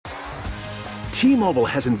T-Mobile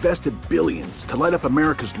has invested billions to light up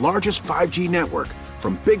America's largest 5G network,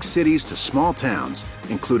 from big cities to small towns,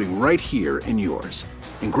 including right here in yours.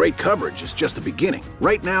 And great coverage is just the beginning.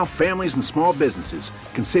 Right now, families and small businesses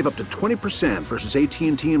can save up to 20% versus AT&T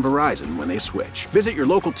and Verizon when they switch. Visit your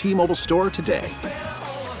local T-Mobile store today.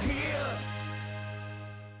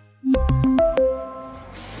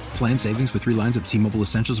 Plan savings with 3 lines of T-Mobile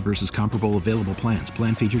Essentials versus comparable available plans.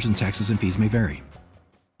 Plan features and taxes and fees may vary.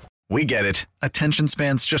 We get it. Attention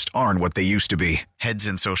spans just aren't what they used to be. Heads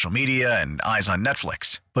in social media and eyes on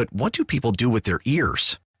Netflix. But what do people do with their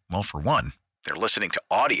ears? Well, for one, they're listening to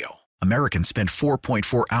audio. Americans spend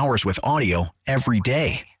 4.4 hours with audio every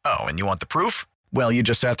day. Oh, and you want the proof? Well, you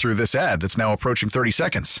just sat through this ad that's now approaching 30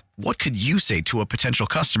 seconds. What could you say to a potential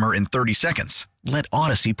customer in 30 seconds? Let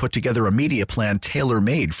Odyssey put together a media plan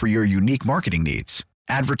tailor-made for your unique marketing needs.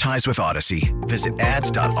 Advertise with Odyssey. Visit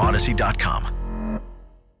ads.odyssey.com.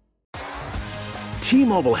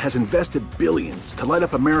 T-Mobile has invested billions to light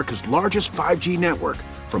up America's largest 5G network,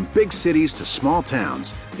 from big cities to small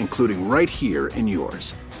towns, including right here in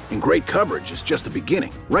yours. And great coverage is just the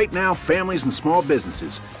beginning. Right now, families and small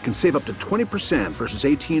businesses can save up to 20% versus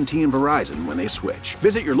AT&T and Verizon when they switch.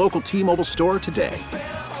 Visit your local T-Mobile store today.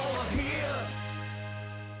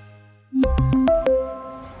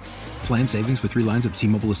 Plan savings with 3 lines of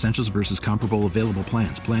T-Mobile Essentials versus comparable available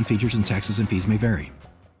plans. Plan features and taxes and fees may vary.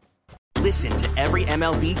 Listen to every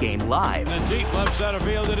MLB game live. In the deep left center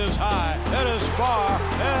field, it is high, it is far,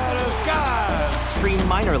 it is gone. Stream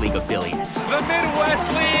minor league affiliates. The Midwest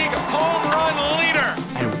League home run leader.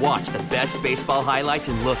 And watch the best baseball highlights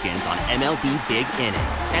and look-ins on MLB Big Inning.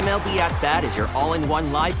 MLB At Bat is your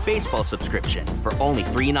all-in-one live baseball subscription for only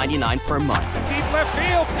 $3.99 per month. Deep left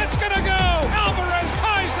field, it's gonna go. Alvarez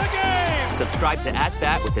ties the game. Subscribe to At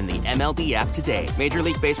Bat within the MLB app today. Major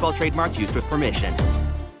League Baseball trademarks used with permission.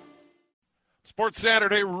 Sports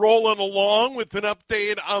Saturday rolling along with an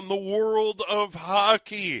update on the world of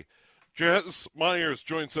hockey. Jess Myers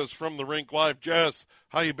joins us from the Rink Live. Jess,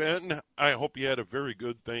 how you been? I hope you had a very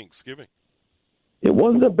good Thanksgiving. It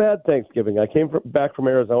wasn't a bad Thanksgiving. I came back from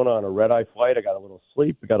Arizona on a red-eye flight. I got a little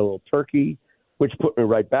sleep. I got a little turkey, which put me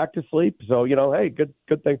right back to sleep. So, hey, good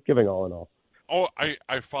Thanksgiving all in all. Oh,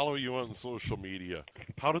 I follow you on social media.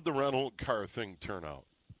 How did the rental car thing turn out?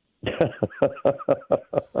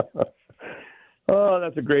 Oh,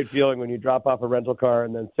 that's a great feeling when you drop off a rental car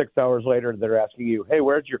and then 6 hours later they're asking you, "Hey,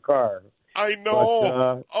 where's your car?" I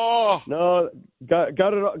know. No, got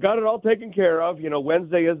it all taken care of.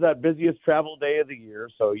 Wednesday is that busiest travel day of the year,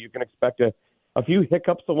 so you can expect a few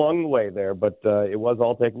hiccups along the way there, but it was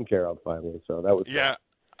all taken care of finally. So that was fun.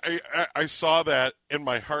 I saw that and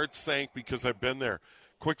my heart sank because I've been there.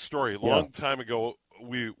 Quick story: long time ago,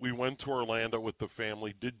 we went to Orlando with the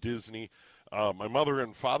family, did Disney. My mother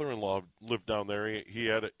and father-in-law lived down there. He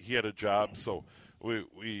had a job, so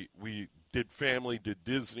we did family, did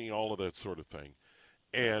Disney, all of that sort of thing.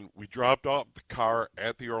 And we dropped off the car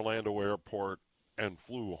at the Orlando airport and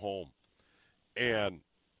flew home. And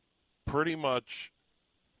pretty much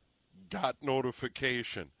got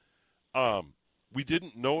notification. We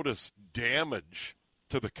didn't notice damage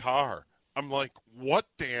to the car. I'm like, what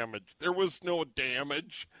damage? There was no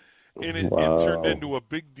damage. And it turned into a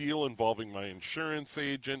big deal involving my insurance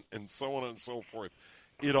agent and so on and so forth.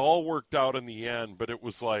 It all worked out in the end, but it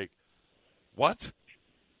was like, what?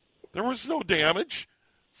 There was no damage?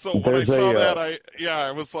 So when I saw that,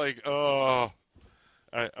 I was like, oh,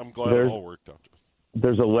 I'm glad it all worked out.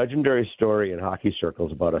 There's a legendary story in hockey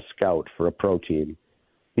circles about a scout for a pro team.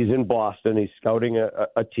 He's in Boston. He's scouting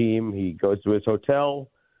a team. He goes to his hotel.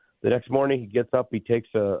 The next morning, he gets up, he takes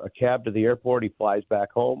a cab to the airport, he flies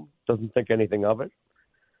back home, doesn't think anything of it.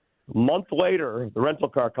 A month later, the rental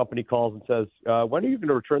car company calls and says, when are you going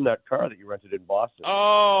to return that car that you rented in Boston?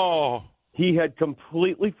 Oh. He had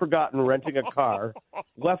completely forgotten renting a car,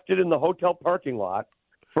 left it in the hotel parking lot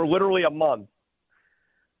for literally a month.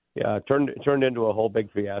 Yeah, it turned into a whole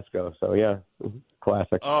big fiasco. So, yeah,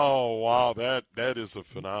 classic. Oh, wow, that is a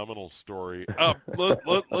phenomenal story.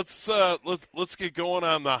 Let's get going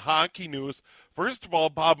on the hockey news. First of all,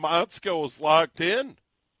 Bob Motzko is locked in.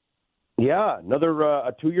 Yeah, another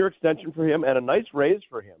a 2-year extension for him and a nice raise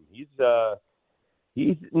for him.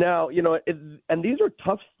 He's now, and these are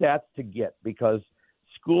tough stats to get because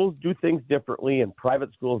schools do things differently and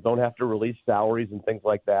private schools don't have to release salaries and things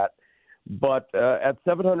like that. But at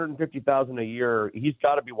 $750,000 a year, he's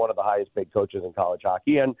got to be one of the highest paid coaches in college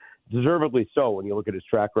hockey, and deservedly so when you look at his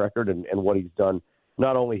track record and what he's done,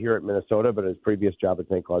 not only here at Minnesota, but his previous job at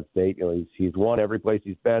St. Cloud State. He's won every place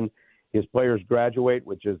he's been. His players graduate,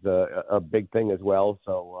 which is a big thing as well.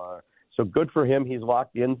 So good for him. He's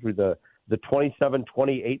locked in through the the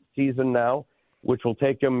 27-28 season now, which will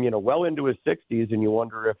take him, well into his 60s, and you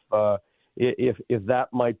wonder if that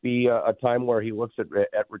might be a time where he looks at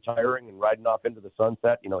retiring and riding off into the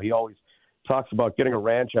sunset. He always talks about getting a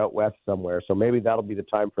ranch out west somewhere, so maybe that'll be the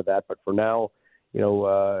time for that. But for now,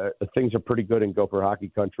 things are pretty good in Gopher hockey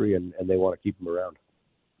country, and they want to keep him around.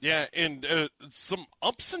 Yeah, and some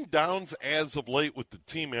ups and downs as of late with the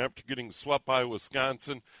team after getting swept by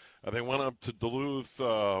Wisconsin. They went up to Duluth,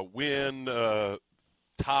 win,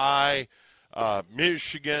 tie.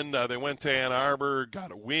 Michigan, they went to Ann Arbor,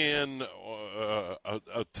 got a win,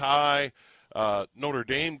 a tie. Notre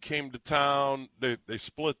Dame came to town. They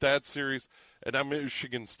split that series, and now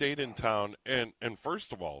Michigan State in town. And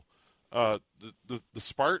first of all, the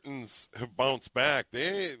Spartans have bounced back.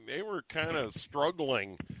 They were kind of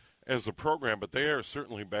struggling as a program, but they are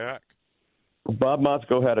certainly back. Bob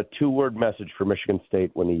Motzko had a 2-word message for Michigan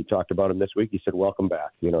State when he talked about him this week. He said, "Welcome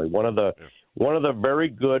back." One of the very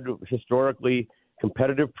good, historically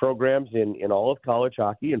competitive programs in all of college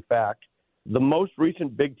hockey. In fact, the most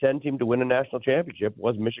recent Big Ten team to win a national championship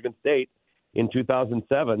was Michigan State in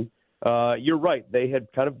 2007. You're right. They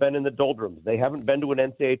had kind of been in the doldrums. They haven't been to an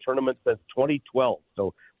NCAA tournament since 2012,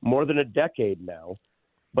 so more than a decade now.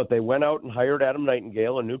 But they went out and hired Adam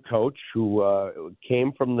Nightingale, a new coach who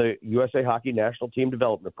came from the USA Hockey National Team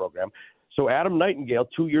Development Program. So Adam Nightingale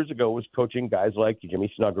 2 years ago was coaching guys like Jimmy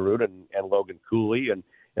Snuggerud and Logan Cooley and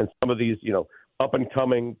some of these,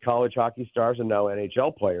 up-and-coming college hockey stars and now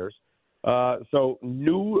NHL players. So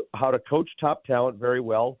knew how to coach top talent very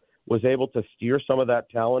well, was able to steer some of that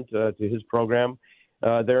talent to his program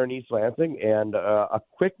there in East Lansing, and a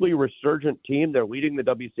quickly resurgent team. They're leading the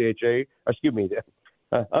WCHA.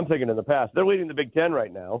 I'm thinking in the past. They're leading the Big Ten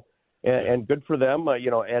right now, and good for them.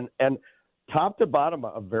 And top to bottom,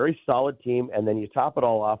 a very solid team. And then you top it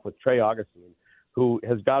all off with Trey Augustine, who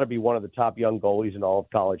has got to be one of the top young goalies in all of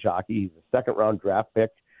college hockey. He's a second-round draft pick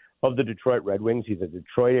of the Detroit Red Wings. He's a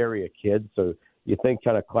Detroit area kid, so you think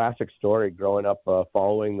kind of classic story growing up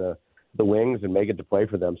following the Wings and making to play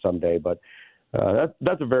for them someday. But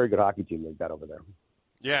that's a very good hockey team they've got over there.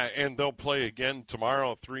 Yeah, and they'll play again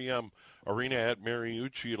tomorrow, 3M Arena at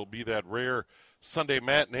Mariucci. It'll be that rare Sunday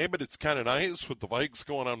matinee, but it's kind of nice with the Vikes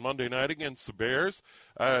going on Monday night against the Bears.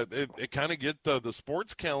 They kind of get the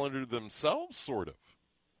sports calendar themselves, sort of.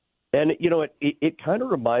 And, it kind of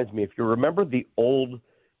reminds me, if you remember the old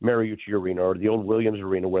Mariucci Arena or the old Williams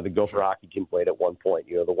Arena where the Gopher hockey team played at one point,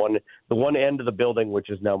 the one end of the building,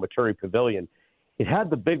 which is now Maturi Pavilion, it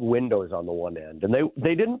had the big windows on the one end. And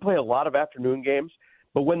they didn't play a lot of afternoon games,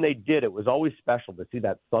 but when they did, it was always special to see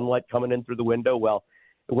that sunlight coming in through the window. Well,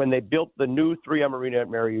 when they built the new 3M Arena at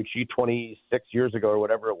Mariucci 26 years ago or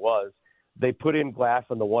whatever it was, they put in glass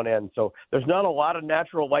on the one end. So there's not a lot of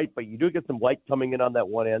natural light, but you do get some light coming in on that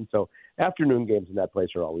one end. So afternoon games in that place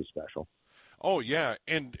are always special. Oh, yeah,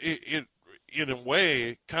 and it in a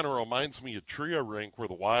way kind of reminds me of Tria Rink where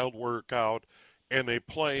the Wild work out, and they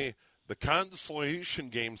play the consolation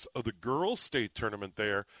games of the girls' state tournament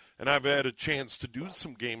there, and I've had a chance to do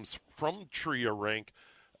some games from Tria Rink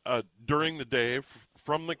during the day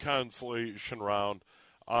from the consolation round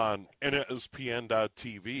on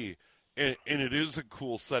NSPN.TV, and it is a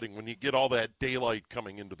cool setting when you get all that daylight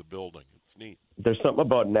coming into the building. It's neat. There's something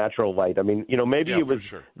about natural light. I mean, maybe it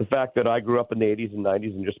was the fact that I grew up in the 80s and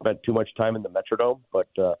 90s and just spent too much time in the Metrodome, but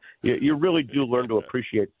you really do learn to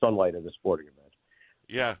appreciate sunlight at a sporting event.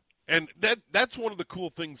 Yeah. And that's one of the cool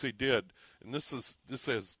things they did, and this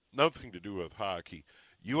has nothing to do with hockey.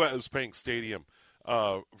 U.S. Bank Stadium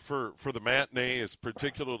for the matinees,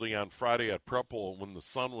 particularly on Friday at Preppel when the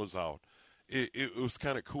sun was out, it was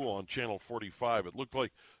kind of cool on Channel 45. It looked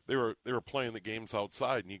like they were playing the games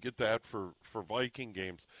outside, and you get that for Viking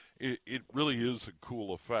games. It really is a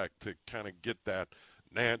cool effect to kind of get that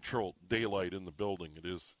natural daylight in the building. It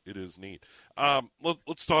is neat.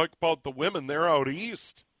 Let's talk about the women. They're out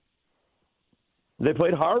east. They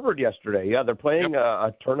played Harvard yesterday. Yeah, they're playing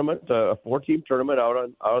a tournament, a 4-team tournament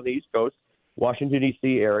out on the East Coast, Washington,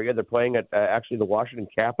 D.C. area. They're playing at actually the Washington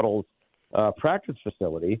Capitals practice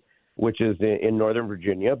facility, which is in Northern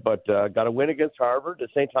Virginia, but got a win against Harvard.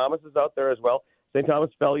 St. Thomas is out there as well. St.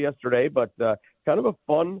 Thomas fell yesterday, but kind of a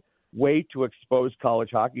fun way to expose college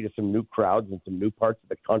hockey to some new crowds and some new parts of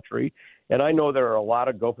the country. And I know there are a lot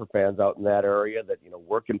of Gopher fans out in that area that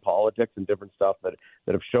work in politics and different stuff that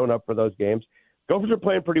have shown up for those games. Gophers are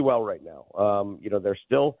playing pretty well right now. They're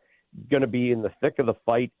still going to be in the thick of the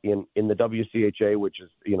fight in the WCHA, which is,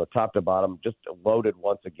 top to bottom, just loaded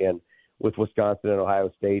once again with Wisconsin and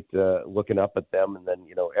Ohio State looking up at them. And then,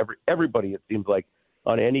 everybody, it seems like,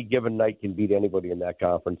 on any given night can beat anybody in that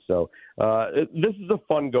conference. So this is a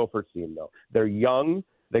fun Gophers team, though. They're young.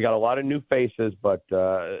 They got a lot of new faces, but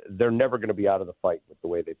they're never going to be out of the fight with the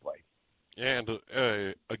way they play. And,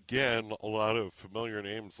 again, a lot of familiar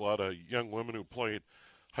names, a lot of young women who played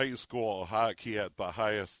high school hockey at the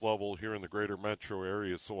highest level here in the greater metro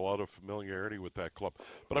area, so a lot of familiarity with that club.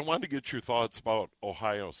 But I wanted to get your thoughts about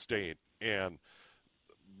Ohio State and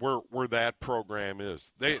where that program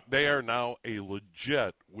is. They are now a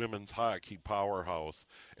legit women's hockey powerhouse,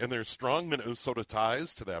 and there's strong Minnesota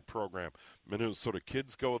ties to that program. Minnesota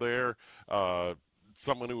kids go there.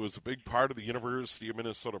 Someone who was a big part of the University of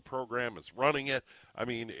Minnesota program is running it. I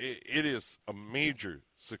mean, it is a major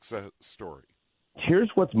success story. Here's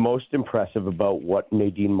what's most impressive about what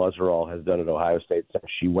Nadine Muzzerall has done at Ohio State since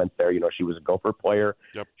she went there. You know, she was a Gopher player.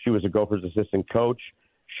 Yep. She was a Gophers assistant coach.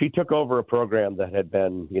 She took over a program that had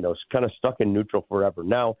been, you know, kind of stuck in neutral forever.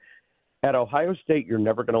 Now, at Ohio State, you're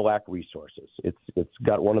never going to lack resources. It's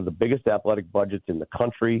got one of the biggest athletic budgets in the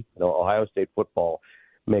country. You know, Ohio State football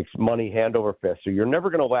makes money hand over fist. So you're never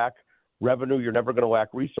going to lack revenue. You're never going to lack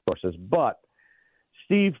resources. But,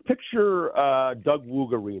 Steve, picture Doug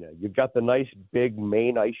Woog Arena. You've got the nice big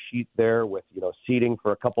main ice sheet there with, you know, seating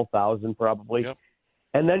for a couple thousand probably. Yep.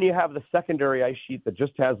 And then you have the secondary ice sheet that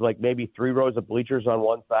just has like maybe 3 rows of bleachers on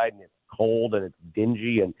one side, and it's cold and it's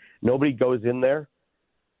dingy and nobody goes in there.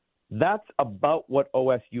 That's about what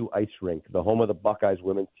OSU Ice Rink, the home of the Buckeyes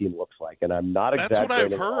women's team, looks like. And I'm not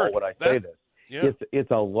exaggerating at all when I say this. Yeah.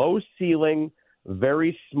 It's a low ceiling,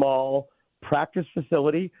 very small practice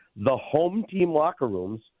facility. The home team locker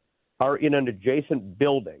rooms are in an adjacent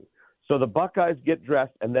building. So the Buckeyes get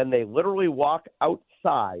dressed and then they literally walk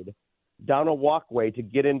outside down a walkway to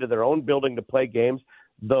get into their own building to play games.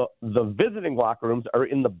 The visiting locker rooms are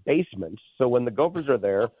in the basement. So when the Gophers are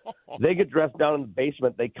there, they get dressed down in the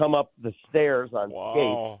basement. They come up the stairs on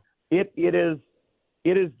skates.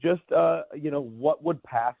 It is just you know, what would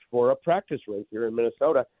pass for a practice rink here in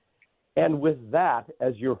Minnesota. And with that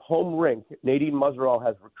as your home rink, Nadine Muzzerall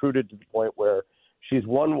has recruited to the point where she's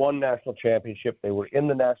won 1 national championship. They were in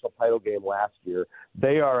the national title game last year.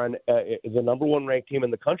 They are the number 1 ranked team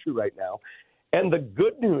in the country right now. And the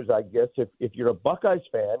good news, I guess, if you're a Buckeyes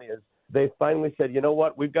fan, is they finally said, you know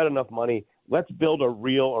what, we've got enough money. Let's build a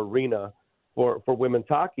real arena for women's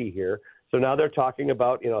hockey here. So now they're talking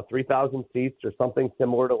about, you know, 3,000 seats or something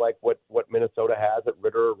similar to like what Minnesota has at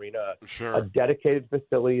Ritter Arena, Sure. A dedicated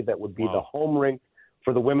facility that would be the home rink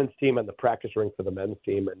for the women's team and the practice rink for the men's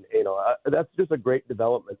team. And, you know, that's just a great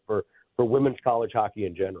development for women's college hockey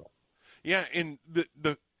in general. Yeah, and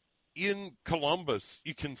in Columbus,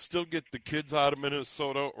 you can still get the kids out of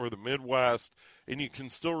Minnesota or the Midwest, and you can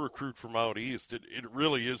still recruit from out east. It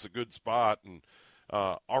really is a good spot, and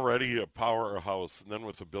already a powerhouse, and then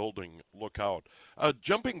with the building, look out.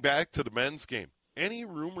 Jumping back to the men's game, any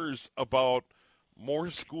rumors about more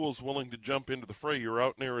schools willing to jump into the fray? You're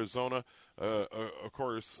out in Arizona. Of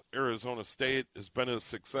course, Arizona State has been a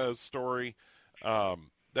success story.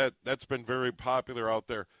 That's been very popular out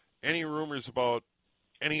there. Any rumors about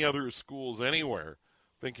any other schools anywhere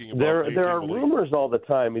thinking about there are rumors all the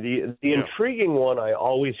time. The intriguing one I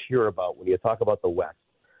always hear about when you talk about the West,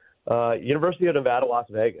 University of Nevada, Las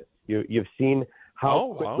Vegas. You've seen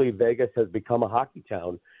how quickly Vegas has become a hockey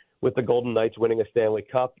town with the Golden Knights winning a Stanley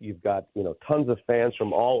Cup. You've got, you know, tons of fans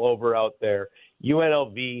from all over out there.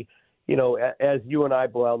 UNLV, you know, as you and I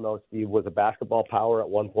well know, Steve, was a basketball power at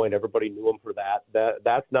one point. Everybody knew him for that.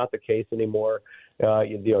 That's not the case anymore.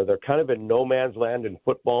 You know, they're kind of in no man's land in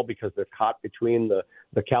football because they're caught between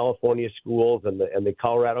the California schools and the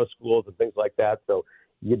Colorado schools and things like that. So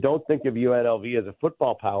you don't think of UNLV as a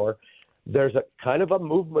football power. There's a kind of a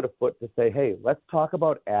movement afoot to say, hey, let's talk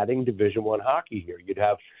about adding Division I hockey here. You'd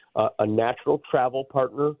have a natural travel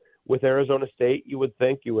partner with Arizona State. You would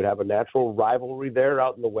think you would have a natural rivalry there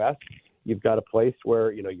out in the West. You've got a place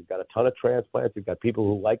where, you know, you've got a ton of transplants. You've got people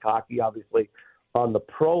who like hockey, obviously, on the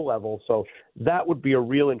pro level. So that would be a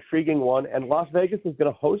real intriguing one. And Las Vegas is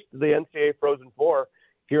going to host the NCAA Frozen Four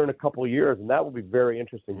here in a couple of years, and that will be very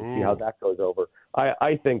interesting to see how that goes over.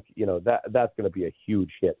 I think, you know, that's going to be a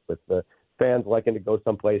huge hit with the fans liking to go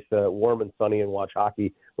someplace warm and sunny and watch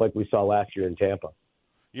hockey like we saw last year in Tampa.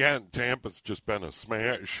 Yeah, and Tampa's just been a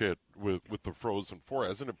smash hit with the Frozen Four.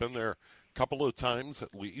 Hasn't it been there a couple of times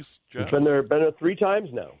at least, Jess? It's been there 3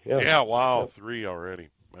 times now. Yeah, wow, 3 already,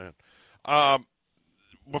 man.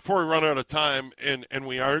 Before we run out of time, and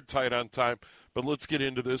we are tight on time, but let's get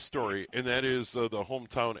into this story, and that is the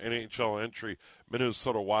hometown NHL entry,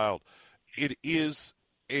 Minnesota Wild. It is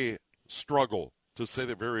a struggle, to say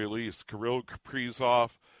the very least. Kirill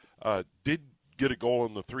Kaprizov did get a goal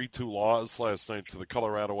in the 3-2 loss last night to the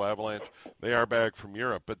Colorado Avalanche. They are back from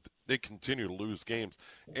Europe, but they continue to lose games.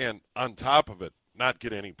 And on top of it, not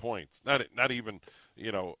get any points. Not even,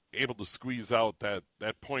 able to squeeze out that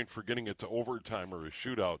point for getting it to overtime or a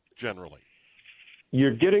shootout generally.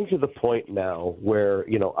 You're getting to the point now where,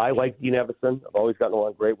 I like Dean Evison. I've always gotten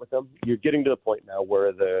along great with him. You're getting to the point now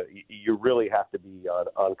where you really have to be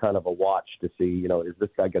on kind of a watch to see, is this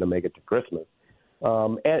guy going to make it to Christmas?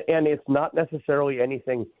 And it's not necessarily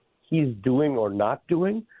anything he's doing or not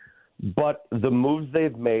doing, but the moves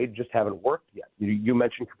they've made just haven't worked yet. You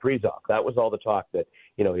mentioned Kaprizov. That was all the talk that,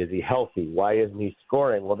 is he healthy? Why isn't he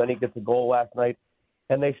scoring? Well, then he gets a goal last night,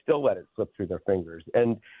 and they still let it slip through their fingers.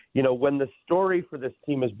 And, when the story for this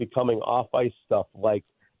team is becoming off-ice stuff like,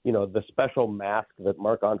 the special mask that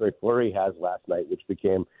Marc-Andre Fleury has last night, which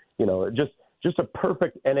became, just a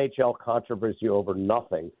perfect NHL controversy over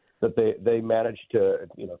nothing, that they managed to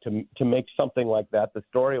make something like that the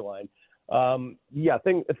storyline.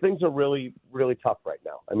 Things are really, really tough right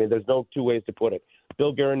now. I mean, there's no two ways to put it.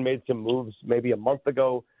 Bill Guerin made some moves maybe a month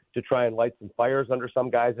ago to try and light some fires under some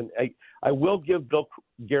guys. And I will give Bill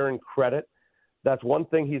Guerin credit. That's one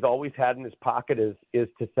thing he's always had in his pocket is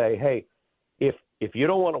to say, hey, if you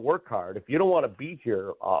don't want to work hard, if you don't want to be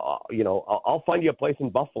here, I'll find you a place in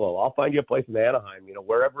Buffalo. I'll find you a place in Anaheim,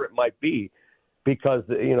 wherever it might be, because,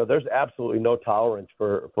 there's absolutely no tolerance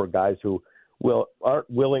for guys who aren't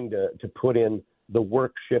willing to put in the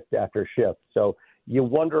work shift after shift. So you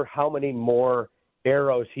wonder how many more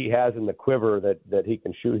arrows he has in the quiver that he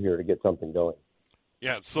can shoot here to get something going.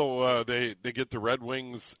 Yeah, so they get the Red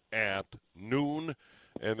Wings at noon,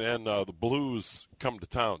 and then the Blues come to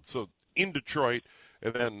town. So in Detroit,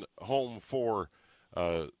 and then home for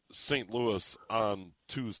St. Louis on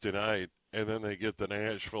Tuesday night, and then they get the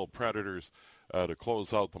Nashville Predators to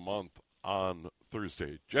close out the month on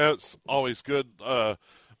Thursday. Jess, always good.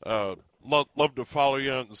 Love to follow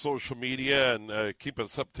you on social media and keep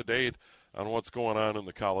us up to date on what's going on in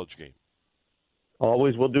the college game.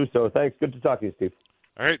 Always will do so. Thanks. Good to talk to you, Steve.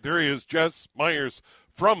 All right, there he is, Jess Myers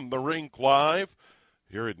from the Rink Live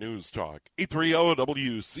here at News Talk 830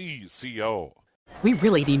 WCCO. We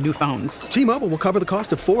really need new phones. T-Mobile will cover the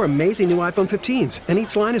cost of 4 amazing new iPhone 15s, and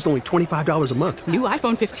each line is only $25 a month. New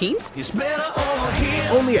iPhone 15s? It's better over here.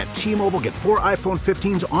 Only at T-Mobile, get 4 iPhone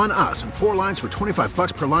 15s on us and 4 lines for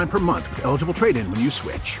 $25 per line per month with eligible trade-in when you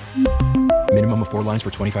switch. Minimum of 4 lines for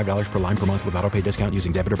 $25 per line per month with autopay discount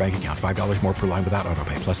using debit or bank account. $5 more per line without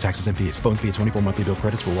autopay, plus taxes and fees. Phone fee at 24 monthly bill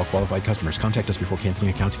credits for well-qualified customers. Contact us before canceling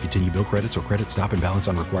account to continue bill credits or credit stop and balance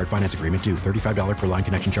on required finance agreement due. $35 per line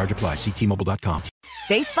connection charge applies. See T-Mobile.com.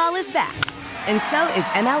 Baseball is back, and so is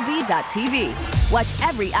MLB.tv. Watch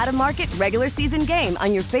every out-of-market regular season game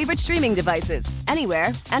on your favorite streaming devices.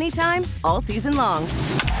 Anywhere, anytime, all season long.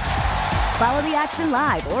 Follow the action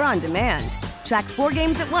live or on demand. Track 4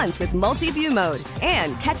 games at once with multi-view mode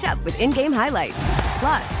and catch up with in-game highlights.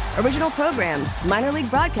 Plus, original programs, minor league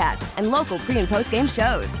broadcasts, and local pre- and post-game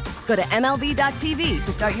shows. Go to MLB.tv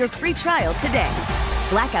to start your free trial today.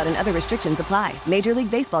 Blackout and other restrictions apply. Major League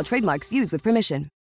Baseball trademarks used with permission.